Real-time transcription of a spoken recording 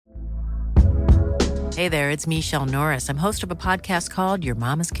Hey there, it's Michelle Norris. I'm host of a podcast called Your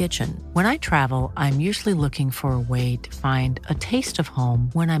Mama's Kitchen. When I travel, I'm usually looking for a way to find a taste of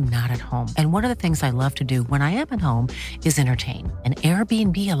home when I'm not at home. And one of the things I love to do when I am at home is entertain. And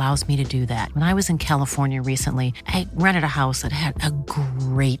Airbnb allows me to do that. When I was in California recently, I rented a house that had a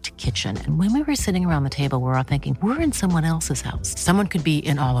great kitchen. And when we were sitting around the table, we were all thinking, we're in someone else's house. Someone could be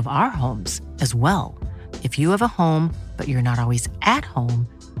in all of our homes as well. If you have a home, but you're not always at home,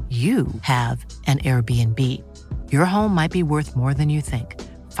 you have an Airbnb. Your home might be worth more than you think.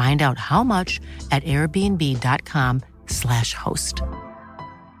 Find out how much at airbnb.com/host.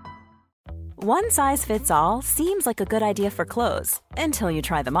 One size fits all seems like a good idea for clothes until you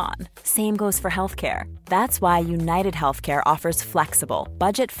try them on. Same goes for healthcare. That's why United Healthcare offers flexible,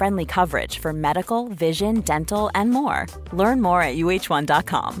 budget-friendly coverage for medical, vision, dental, and more. Learn more at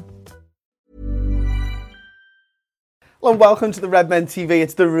uh1.com. Hello and welcome to the Red Men TV.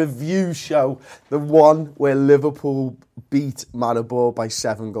 It's the review show, the one where Liverpool beat Maribor by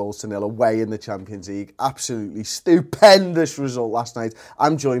 7-0 away in the Champions League. Absolutely stupendous result last night.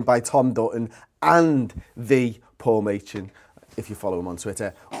 I'm joined by Tom Dutton and the Paul Machin, if you follow him on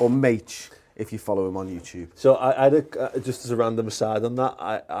Twitter, or Mach, if you follow him on YouTube. So I had just as a random aside on that,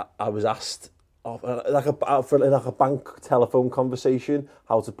 I was asked like a bank telephone conversation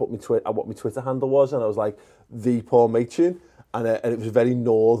how to put what my Twitter handle was, and I was like the Paul Machin, and it was a very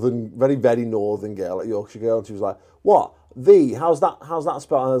very northern girl, like Yorkshire girl, and she was like, "What? The? How's that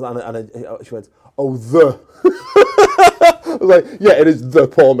spelled?" And she went, "Oh, the." I was like, "Yeah, it is the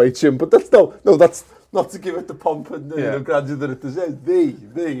Paul Machin, but that's not to give it the pomp and grandeur that it deserves.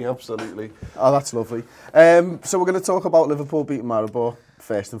 The, absolutely." Oh, that's lovely. So we're going to talk about Liverpool beating Maribor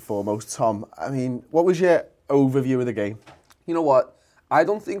first and foremost. Tom, I mean, what was your overview of the game? You know what? I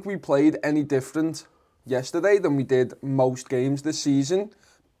don't think we played any different yesterday than we did most games this season,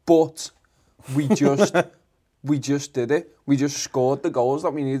 but we just did it. We just scored the goals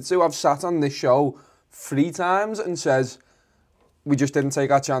that we needed to. I've sat on this show 3 times and says we just didn't take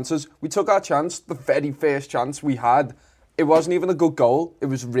our chances. We took our chance, the very first chance we had. It wasn't even a good goal. It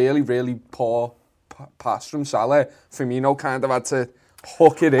was really, really poor pass from Salah. Firmino kind of had to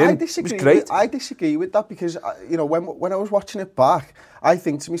hook it in. It was great. I disagree with that because, you know, when I was watching it back, I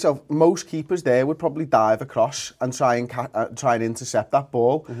think to myself, most keepers there would probably dive across and try and intercept that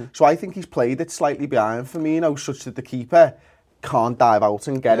ball. Mm-hmm. So I think he's played it slightly behind Firmino, such that the keeper can't dive out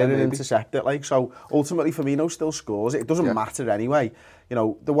and get it and intercept it. Like, so ultimately Firmino still scores. It doesn't matter anyway. You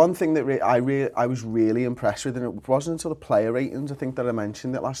know, the one thing that I was really impressed with, and it wasn't until the player ratings, I think, that I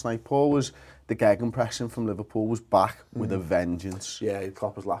mentioned it last night, Paul, was the gegenpressing from Liverpool was back with a vengeance. Yeah,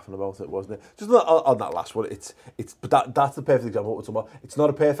 Klopp was laughing about it, wasn't it? Just on that last one, but that's the perfect example of what we're talking about. It's not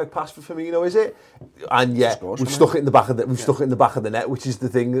a perfect pass for Firmino, is it? And yet we've stuck it in the back of the net, which is the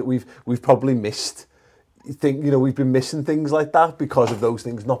thing that we've probably missed. We've been missing things like that because of those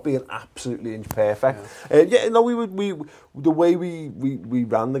things not being absolutely inch perfect. The way we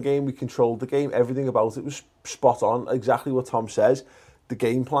ran the game, we controlled the game, everything about it was spot on. Exactly what Tom says. The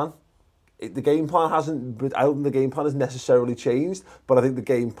game plan hasn't. I don't think the game plan has necessarily changed, but I think the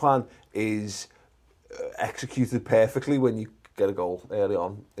game plan is executed perfectly when you get a goal early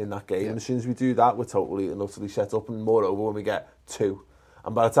on in that game. And as soon as we do that, we're totally and utterly set up. And moreover, when we get 2,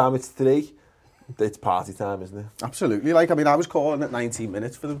 and by the time it's 3. It's party time, isn't it? Absolutely. Like, I mean, I was calling at 19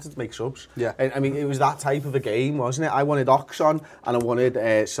 minutes for them to make subs. Yeah. I mean, it was that type of a game, wasn't it? I wanted Ox on and I wanted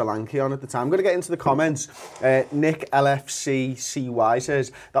Solanke on at the time. I'm going to get into the comments. Nick LFCCY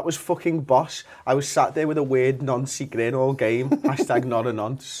says, that was fucking boss. I was sat there with a weird noncy grin all game. Hashtag not a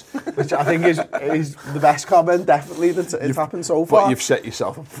nonce. Which I think is the best comment, definitely, that's happened so far. But you've set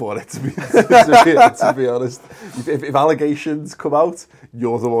yourself up for it, to be honest. If allegations come out,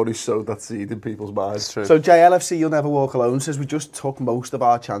 you're the one who sowed that seed in people's minds. So JLFC, You'll Never Walk Alone, says we just took most of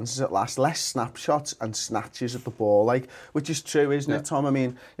our chances at last. Less snapshots and snatches at the ball, like, which is true, isn't it, Tom? I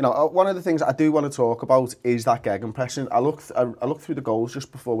mean, you know, one of the things I do want to talk about is that gegenpressing. I looked through the goals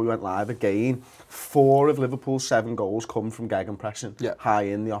just before we went live again. 4 of Liverpool's 7 goals come from gegenpressing, high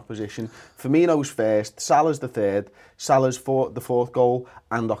in the opposition. Firmino's first, Salah's the third, Salah's the fourth goal,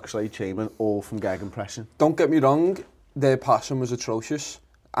 and Oxlade-Chamberlain, all from gegenpressing. Don't get me wrong, their passing was atrocious.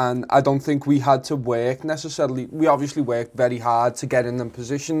 And I don't think we had to work necessarily. We obviously worked very hard to get in them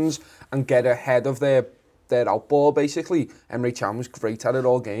positions and get ahead of their outball, basically. Emre Can was great at it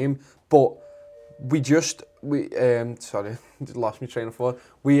all game. But sorry, lost my train of thought.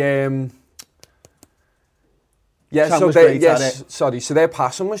 So their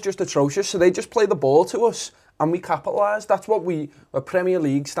passing was just atrocious. So they just play the ball to us and we capitalised. That's what a Premier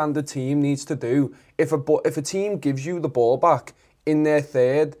League standard team needs to do. If a team gives you the ball back in their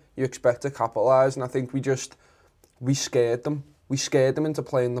third, you expect to capitalise, and I think we scared them. We scared them into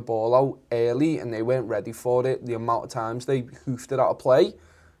playing the ball out early, and they weren't ready for it. The amount of times they hoofed it out of play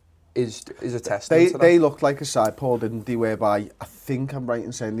is a testament to that. They looked like a side, Paul, didn't they, whereby I think I'm right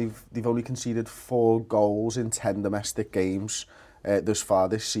in saying they've only conceded 4 goals in 10 domestic games thus far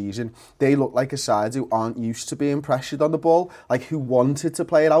this season. They look like a side who aren't used to being pressured on the ball, like who wanted to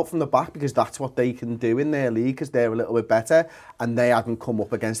play it out from the back because that's what they can do in their league because they're a little bit better, and they haven't come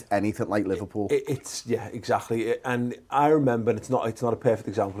up against anything like Liverpool. It's exactly. And I remember, it's not a perfect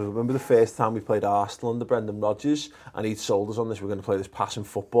example. I remember the first time we played Arsenal under Brendan Rodgers, and he'd sold us on this. We're going to play this passing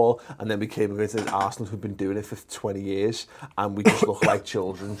football, and then we came against Arsenal who'd been doing it for 20 years, and we just looked like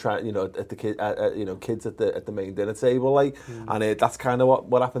children trying, at the kids at the main dinner table, like, and that's kind of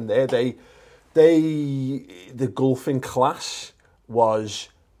what happened there. The gulf in class was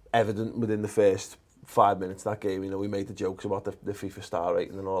evident within the first 5 minutes of that game. We made the jokes about the FIFA star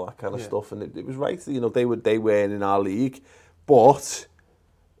rating and all that kind of stuff, and it was right. They weren't in our league, but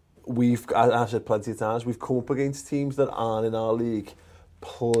I've said plenty of times, we've come up against teams that aren't in our league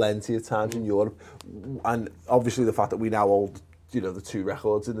plenty of times in Europe, and obviously the fact that we now hold the 2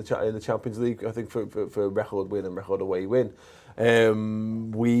 records in the Champions League, I think for record win and record away win.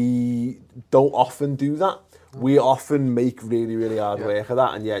 We don't often do that. We often make really, really hard work of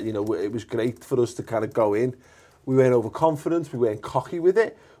that, and yet, it was great for us to kind of go in. We weren't overconfident, we weren't cocky with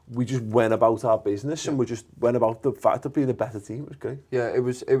it. We just went about our business, and we just went about the fact of being a better team. It was great. Yeah, it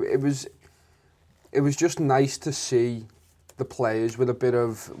was just nice to see the players with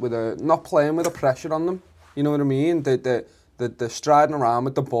not playing with a pressure on them. You know what I mean? They're striding around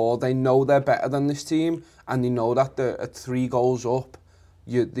with the ball. They know they're better than this team, and they know that at 3 goals up,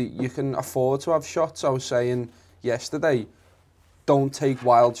 you can afford to have shots. I was saying yesterday, don't take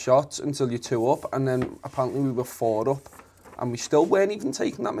wild shots until you're 2 up, and then apparently we were 4 up, and we still weren't even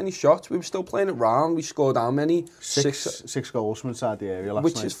taking that many shots. We were still playing it round. We scored how many? 6 goals from inside the area last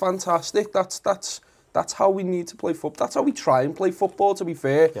night. Which is fantastic. That's how we need to play football. That's how we try and play football, to be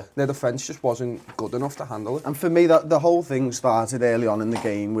fair. Yeah. Their defence just wasn't good enough to handle it. And for me, the whole thing started early on in the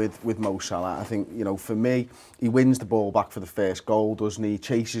game with Mo Salah. I think, for me, he wins the ball back for the first goal, doesn't he?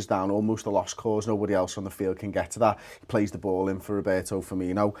 Chases down almost a lost cause. Nobody else on the field can get to that. He plays the ball in for Roberto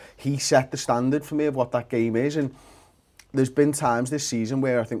Firmino. He set the standard for me of what that game is. And there's been times this season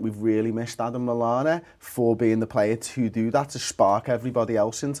where I think we've really missed Adam Lallana for being the player to do that, to spark everybody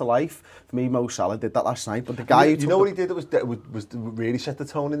else into life. For me, Mo Salah did that last night, but the guy what he did that was really set the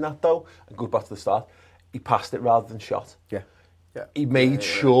tone in that, though, and go back to the start, he passed it rather than shot. Yeah. He made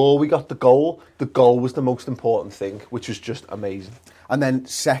sure we got the goal. The goal was the most important thing, which was just amazing. And then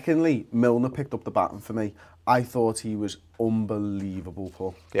secondly, Milner picked up the baton for me. I thought he was unbelievable,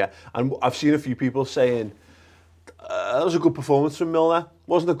 Paul. Yeah, and I've seen a few people saying, that was a good performance from Milner.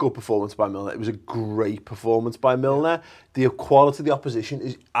 Wasn't a good performance by Milner. It was a great performance by Milner. The quality of the opposition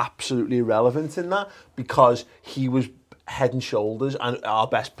is absolutely irrelevant in that, because he was head and shoulders and our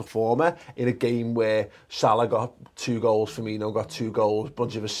best performer in a game where Salah got 2 goals, Firmino got 2 goals,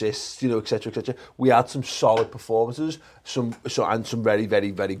 bunch of assists, etc., etc. We had some solid performances, and some very,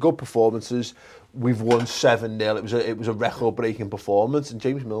 very, very good performances. We've won 7-0. It was a record-breaking performance, and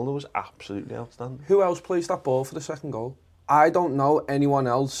James Milner was absolutely outstanding. Who else plays that ball for the second goal? I don't know anyone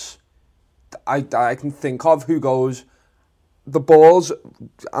else I can think of who goes, the balls,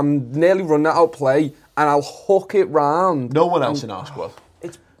 I'm nearly running out of play, and I'll hook it round. No one else in our squad.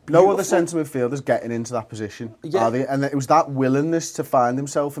 It's no other centre midfielders getting into that position, are they? And it was that willingness to find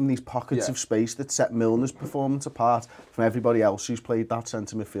himself in these pockets of space that set Milner's performance apart from everybody else who's played that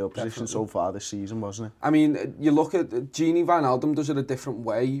centre midfield position so far this season, wasn't it? I mean, you look at Gini Wijnaldum does it a different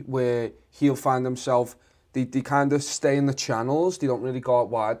way, where he'll find himself, they kind of stay in the channels, they don't really go out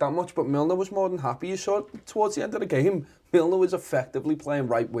wide that much, but Milner was more than happy. You saw it towards the end of the game, Milner was effectively playing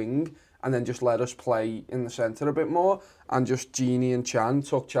right wing, and then just let us play in the centre a bit more, and just Gini and Chan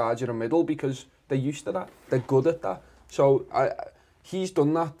took charge of the middle because they're used to that. They're good at that. So he's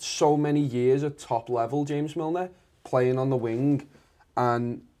done that so many years at top level, James Milner, playing on the wing,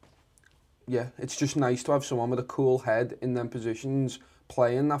 and yeah, it's just nice to have someone with a cool head in them positions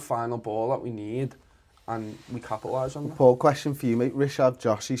playing that final ball that we need, and we capitalise on that. Paul, question for you, mate. Richard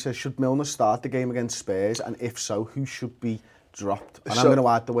Jossie says, should Milner start the game against Spurs, and if so, who should be dropped? And I'm going to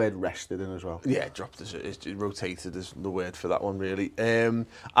add the word rested in as well. Yeah, dropped is rotated is the word for that one, really.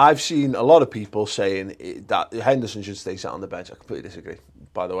 I've seen a lot of people saying that Henderson should stay sat on the bench. I completely disagree.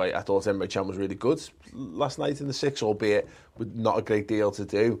 By the way, I thought Emre Can was really good last night in the 6, albeit with not a great deal to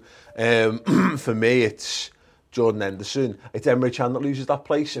do. For me, it's Jordan Henderson, it's Emre Can that loses that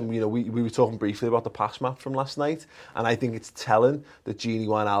place. And, you know, we were talking briefly about the pass map from last night, and I think it's telling that Gini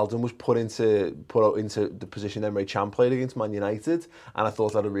Wijnaldum was put into the position Emre Can played against Man United, and I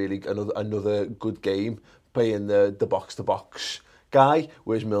thought that another good game playing the box-to-box guy,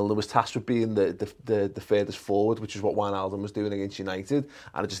 whereas Milner was tasked with being the furthest forward, which is what Wijnaldum was doing against United,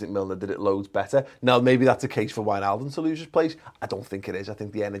 and I just think Milner did it loads better. Now, maybe that's a case for Wijnaldum to lose his place. I don't think it is. I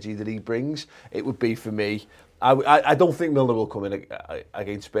think the energy that he brings, it would be for me. I don't think Milner will come in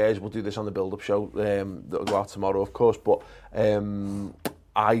against Spurs. We'll do this on the build-up show that'll go out tomorrow, of course, but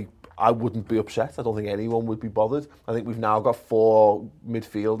I wouldn't be upset. I don't think anyone would be bothered. I think we've now got 4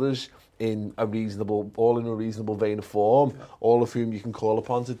 midfielders all in a reasonable vein of form, all of whom you can call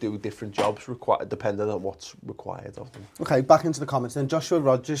upon to do different jobs depending on what's required of them. Okay, back into the comments then. Joshua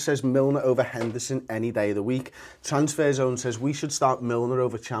Rogers says Milner over Henderson any day of the week. Transfer Zone says we should start Milner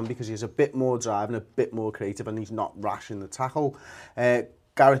over Can because he's a bit more drive and a bit more creative and he's not rash in the tackle.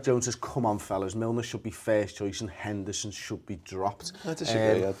 Gareth Jones says, come on, fellas, Milner should be first choice and Henderson should be dropped. I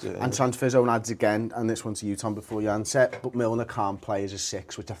disagree. And Transfer Zone adds again, and this one to you, Tom, before you answer, but Milner can't play as a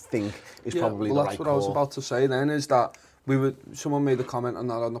 6, which I think is probably the right call. That's what I was about to say then, is that someone made a comment on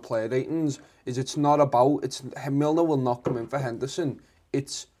that on the player ratings, it's not about, Milner will not come in for Henderson.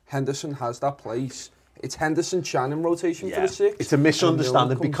 It's Henderson has that place. It's Henderson Can in rotation for the 6. It's a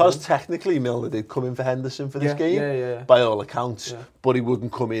misunderstanding because technically Milner did come in for Henderson for this game, by all accounts, but he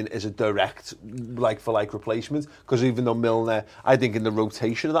wouldn't come in as a direct like-for-like replacement, because even though Milner, I think in the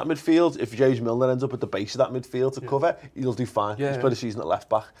rotation of that midfield, if James Milner ends up at the base of that midfield to cover, he'll do fine. He's played a season at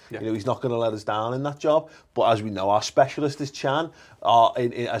left-back. You know, he's not going to let us down in that job, but as we know, our specialist is Can.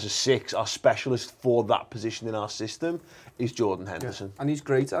 As a 6, our specialist for that position in our system is Jordan Henderson. And he's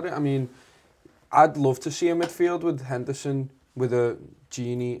great at it. I mean, I'd love to see a midfield with Henderson, with a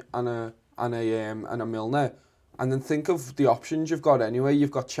Gini and a Milner, and then think of the options you've got anyway.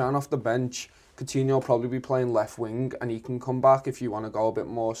 You've got Can off the bench. Coutinho will probably be playing left wing, and he can come back if you want to go a bit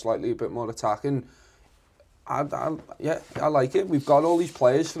more attacking. I like it. We've got all these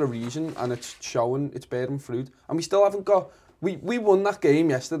players for a reason, and it's showing, it's bearing fruit. And we still haven't got. We won that game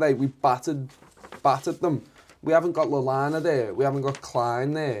yesterday. We battered them. We haven't got Lallana there. We haven't got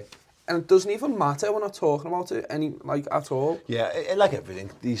Klein there. And it doesn't even matter, we're not talking about it at all. Yeah, like everything,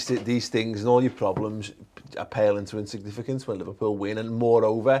 these things and all your problems are pale into insignificance when Liverpool win, and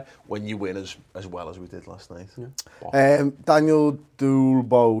moreover, when you win as well as we did last night. Yeah. Daniel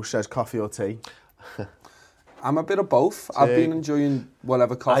Dulbo says coffee or tea? I'm a bit of both. I've been enjoying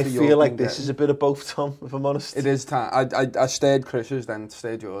whatever coffee you're I feel like this is a bit of both, Tom, if I'm honest. It is time. I stayed Chris's, then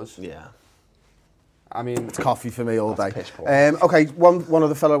stayed yours. Yeah. I mean, it's coffee for me all day. Piss poor. Okay, one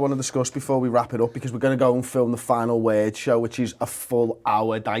other fellow I want to discuss before we wrap it up, because we're going to go and film the Final Word show, which is a full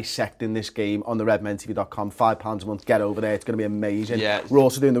hour dissecting this game on the redmentv.com. £5 a month. Get over there. It's going to be amazing. Yeah. We're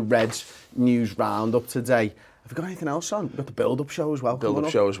also doing the Reds news roundup today. Have we got anything else on? We've got the build-up show as well.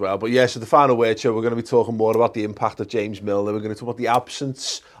 Build-up show as well. But yeah, so the Final Word show, we're going to be talking more about the impact of James Milner. We're going to talk about the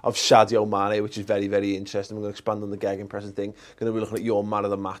absence of Sadio Mane, which is very, very interesting. We're going to expand on the gegenpressing thing. Going to be looking at your man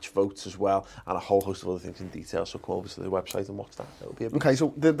of the match votes as well, and a whole host of other things in detail. So come over to the website and watch that. It'll be okay,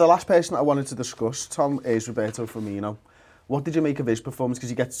 so the last person I wanted to discuss, Tom, is Roberto Firmino. What did you make of his performance?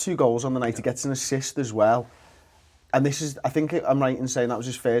 Because he gets 2 goals on the night. He gets an assist as well. And this is, I think I'm right in saying that was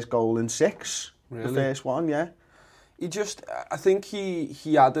his first goal in 6. Really? The first one, yeah. I think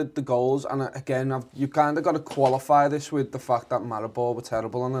he added the goals, and again, you kind of got to qualify this with the fact that Maribor were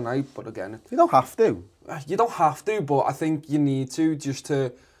terrible on the night, but again... You don't have to. You don't have to, but I think you need to, just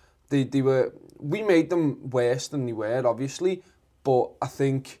to... We made them worse than they were, obviously, but I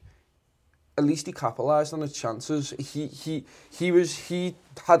think at least he capitalised on his chances. He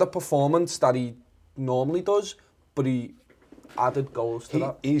had a performance that he normally does, but he added goals to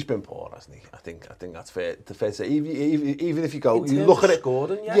that. He's been poor, hasn't he? I think that's fair to say. Even if you go, you look at it.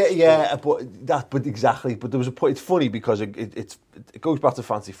 Scoring, yes, but exactly. But there was a point. It's funny because it goes back to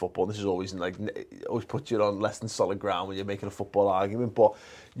fancy football. This is always always puts you on less than solid ground when you're making a football argument. But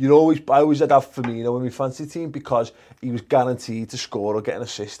I always had Firmino in my fancy team because he was guaranteed to score or get an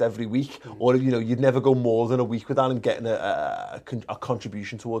assist every week, or you'd never go more than a week without him getting a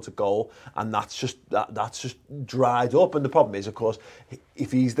contribution towards a goal, and that's just dried up. And the problem is, of course,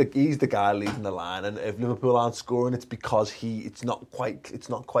 if he's the guy leading the line, and if Liverpool aren't scoring, it's because it's not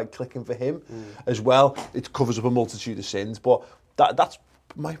quite clicking for him as well. It covers up a multitude of sins, but that's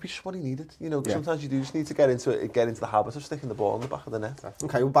might be just what he needed. You know, sometimes you do just need to get into the habit of sticking the ball in the back of the net.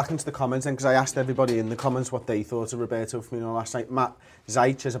 Okay, we're back into the comments then, because I asked everybody in the comments what they thought of Roberto Firmino last night. Matt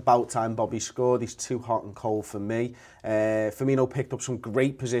Zeich is about time Bobby scored. He's too hot and cold for me. Firmino picked up some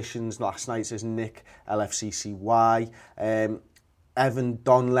great positions last night, says Nick LFCCY. Evan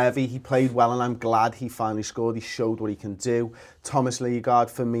Don Levy, he played well and I'm glad he finally scored. He showed what he can do. Thomas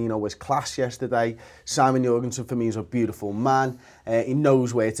Leagard, Firmino was class yesterday. Simon Jorgensen, Firmino's a beautiful man. He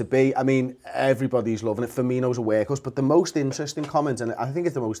knows where to be. I mean, everybody's loving it. Firmino's a workhorse. But the most interesting comment, and I think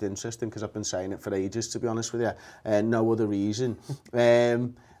it's the most interesting because I've been saying it for ages, to be honest with you, no other reason.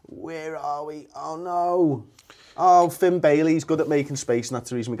 Where are we? Oh, no. Oh, Finn Bailey's good at making space, and that's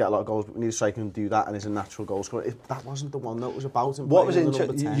the reason we get a lot of goals, but we need a striker who can do that and is a natural goal scorer. That wasn't the one that was about him. What was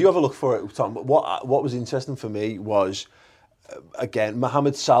interesting? You have a look for it, Tom. But what was interesting for me was, again,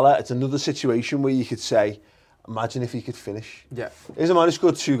 Mohamed Salah. It's another situation where you could say, imagine if he could finish. Yeah. He's a man who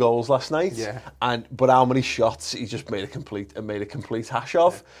scored 2 goals last night. Yeah. But how many shots he just made a complete hash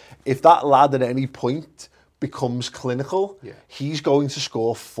of. Yeah. If that lad at any point becomes clinical, he's going to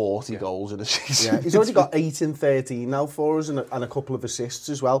score 40 goals in a season. Yeah, he's already got 8 in 13 now for us and a couple of assists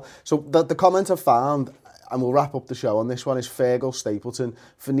as well. So the comment I found, and we'll wrap up the show on this one, is Fergal Stapleton.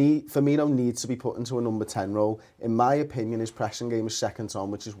 Firmino needs to be put into a number 10 role. In my opinion, his pressing game is second to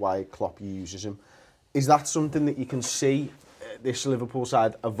none, which is why Klopp uses him. Is that something that you can see this Liverpool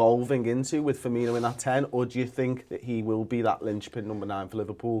side evolving into with Firmino in that 10, or do you think that he will be that linchpin number 9 for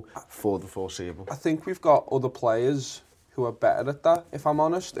Liverpool for the foreseeable? I think we've got other players who are better at that, if I'm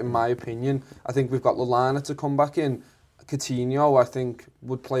honest, in my opinion. I think we've got Lallana to come back in. Coutinho, I think,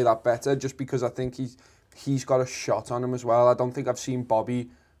 would play that better, just because I think he's got a shot on him as well. I don't think I've seen Bobby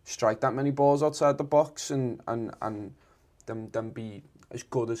strike that many balls outside the box and them be as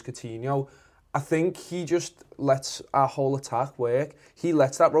good as Coutinho. I think he just lets our whole attack work. He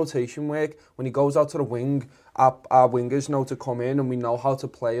lets that rotation work. When he goes out to the wing, our wingers know to come in and we know how to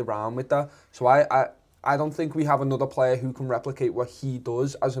play around with that. So I don't think we have another player who can replicate what he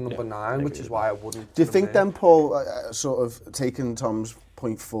does as a number 9, which is why I wouldn't. Do you think then, Paul, sort of taking Tom's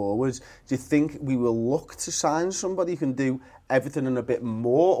point forward, do you think we will look to sign somebody who can do everything and a bit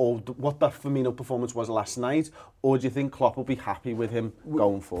more, or what that Firmino performance was last night, or do you think Klopp will be happy with him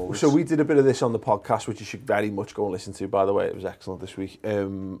going forward? So we did a bit of this on the podcast, which you should very much go and listen to, by the way. It was excellent this week.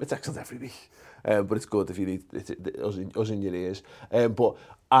 It's excellent every week, but it's good if you need us in your ears. But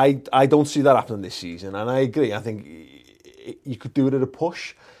I don't see that happening this season, and I agree. I think you could do it at a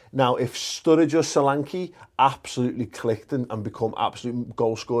push. Now, if Sturridge or Solanke absolutely clicked and become absolute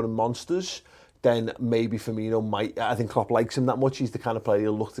goal-scoring monsters, then maybe Firmino might. I think Klopp likes him that much. He's the kind of player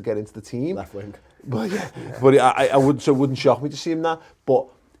he'll look to get into the team. Left wing. But but I wouldn't. So it wouldn't shock me to see him that. But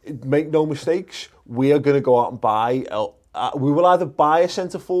make no mistakes, we are going to go out and buy. We will either buy a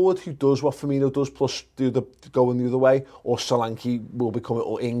centre forward who does what Firmino does, plus going the other way, or Solanke will become it,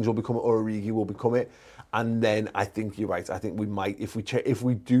 or Ings will become it, or Origi will become it. And then I think you're right. I think we might, if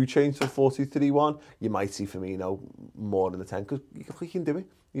we do change to 4-2-3-1, you might see Firmino more in the 10 because he can do it.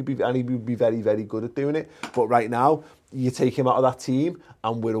 He'd be very, very good at doing it. But right now, you take him out of that team,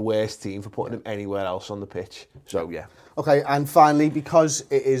 and we're a worse team for putting him anywhere else on the pitch. So yeah. Okay, and finally, because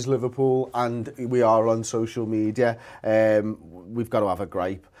it is Liverpool and we are on social media, we've got to have a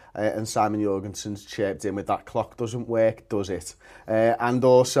gripe. And Simon Jorgensen's chirped in with that clock doesn't work, does it? And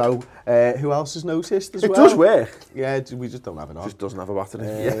also, who else has noticed as well? It does work. Yeah, we just don't have it on. Just doesn't have a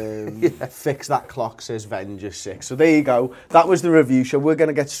battery. Fix that clock, says Venger6. So there you go. That was the review show. We're going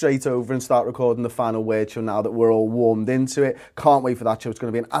to get straight over and start recording the final word show now that we're all warmed into it. Can't wait for that show. It's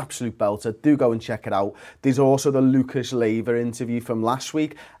going to be an absolute belter. Do go and check it out. There's also the Lucas Leiva interview from last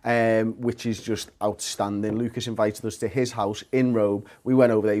week, which is just outstanding. Lucas invited us to his house in Rome. We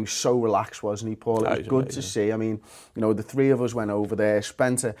went over there. He was so relaxed, wasn't he, Paul? It was good to see. I mean, you know, the three of us went over there,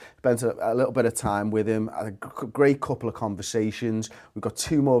 spent a little bit of time with him, had a great couple of conversations. We've got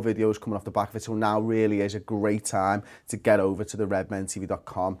 2 more videos coming off the back of it, so now really is a great time to get over to the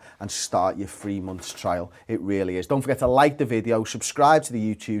redmentv.com and start your 3 months trial. It really is. Don't forget to like the video, subscribe to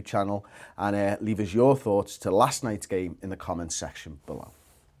the YouTube channel, and leave us your thoughts to last night's game in the comments section below.